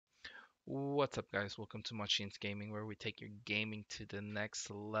What's up, guys? Welcome to Monchkinz Gaming, where we take your gaming to the next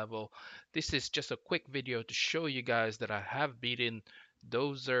level. This is just a quick video to show you guys that I have beaten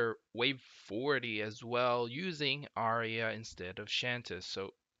Dozer Wave 40 as well using Aria instead of chanteuse.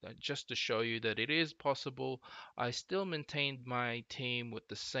 So just to show you that it is possible, I still maintained my team with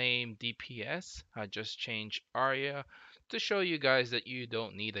the same DPS. I just changed Aria to show you guys that you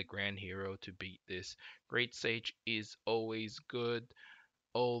don't need a grand hero to beat this. Great Sage is always good,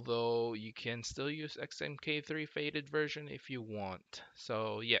 although you can still use XMK3 faded version if you want.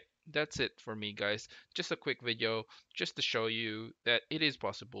 So yeah, that's it for me, guys. Just a quick video just to show you that it is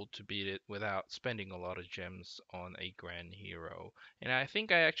possible to beat it without spending a lot of gems on a grand hero. And I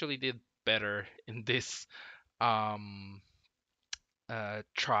think I actually did better in this um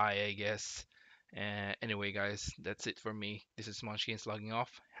try, I guess. Anyway, guys, that's it for me. This is Monchkinz logging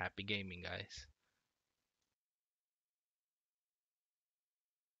off. Happy gaming, guys.